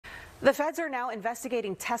The feds are now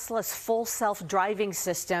investigating Tesla's full self-driving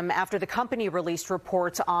system after the company released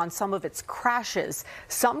reports on some of its crashes.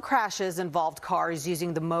 Some crashes involved cars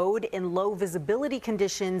using the mode in low visibility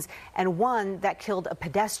conditions and one that killed a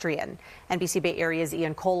pedestrian. NBC Bay Area's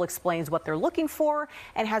Ian Cole explains what they're looking for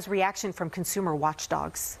and has reaction from consumer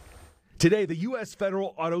watchdogs. Today, the U.S.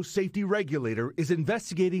 federal auto safety regulator is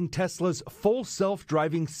investigating Tesla's full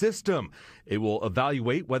self-driving system. It will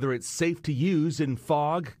evaluate whether it's safe to use in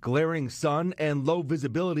fog, glaring sun, and low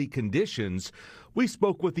visibility conditions. We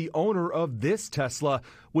spoke with the owner of this Tesla,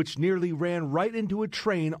 which nearly ran right into a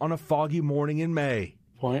train on a foggy morning in May.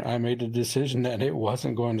 I made the decision that it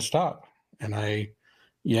wasn't going to stop, and I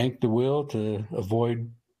yanked the wheel to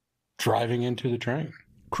avoid driving into the train.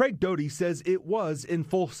 Craig Doty says it was in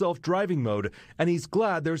full self-driving mode, and he's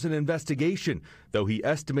glad there's an investigation, though he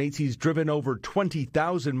estimates he's driven over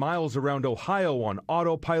 20,000 miles around Ohio on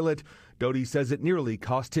autopilot. Doty says it nearly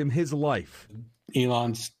cost him his life.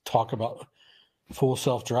 Elon's talk about full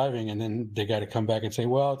self-driving, and then they got to come back and say,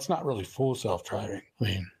 well, it's not really full self-driving. I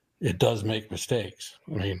mean, it does make mistakes.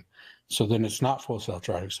 So then it's not full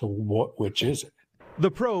self-driving. So which is it? The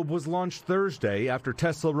probe was launched Thursday after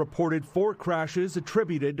Tesla reported 4 crashes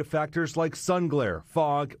attributed to factors like sun glare,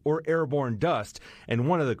 fog, or airborne dust. And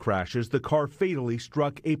one of the crashes, the car fatally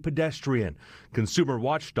struck a pedestrian. Consumer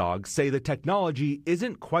watchdogs say the technology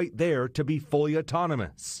isn't quite there to be fully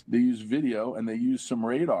autonomous. They use video and they use some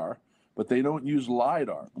radar, but they don't use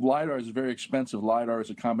LiDAR. LiDAR is very expensive. LiDAR is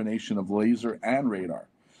a combination of laser and radar.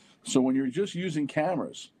 So when you're just using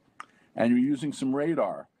cameras and you're using some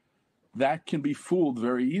radar, that can be fooled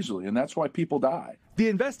very easily, and that's why people die. The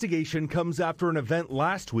investigation comes after an event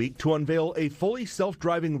last week to unveil a fully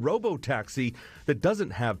self-driving robo-taxi that doesn't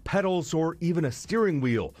have pedals or even a steering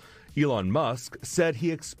wheel. Elon Musk said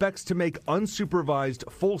he expects to make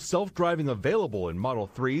unsupervised full self-driving available in Model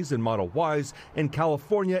 3s and Model Ys in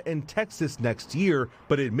California and Texas next year,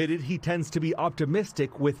 but admitted he tends to be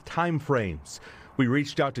optimistic with timeframes. We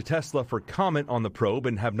reached out to Tesla for comment on the probe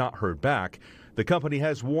and have not heard back. The company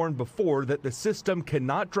has warned before that the system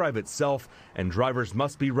cannot drive itself and drivers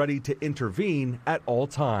must be ready to intervene at all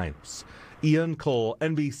times. Ian Cole,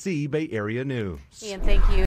 NBC Bay Area News. Ian, thank you.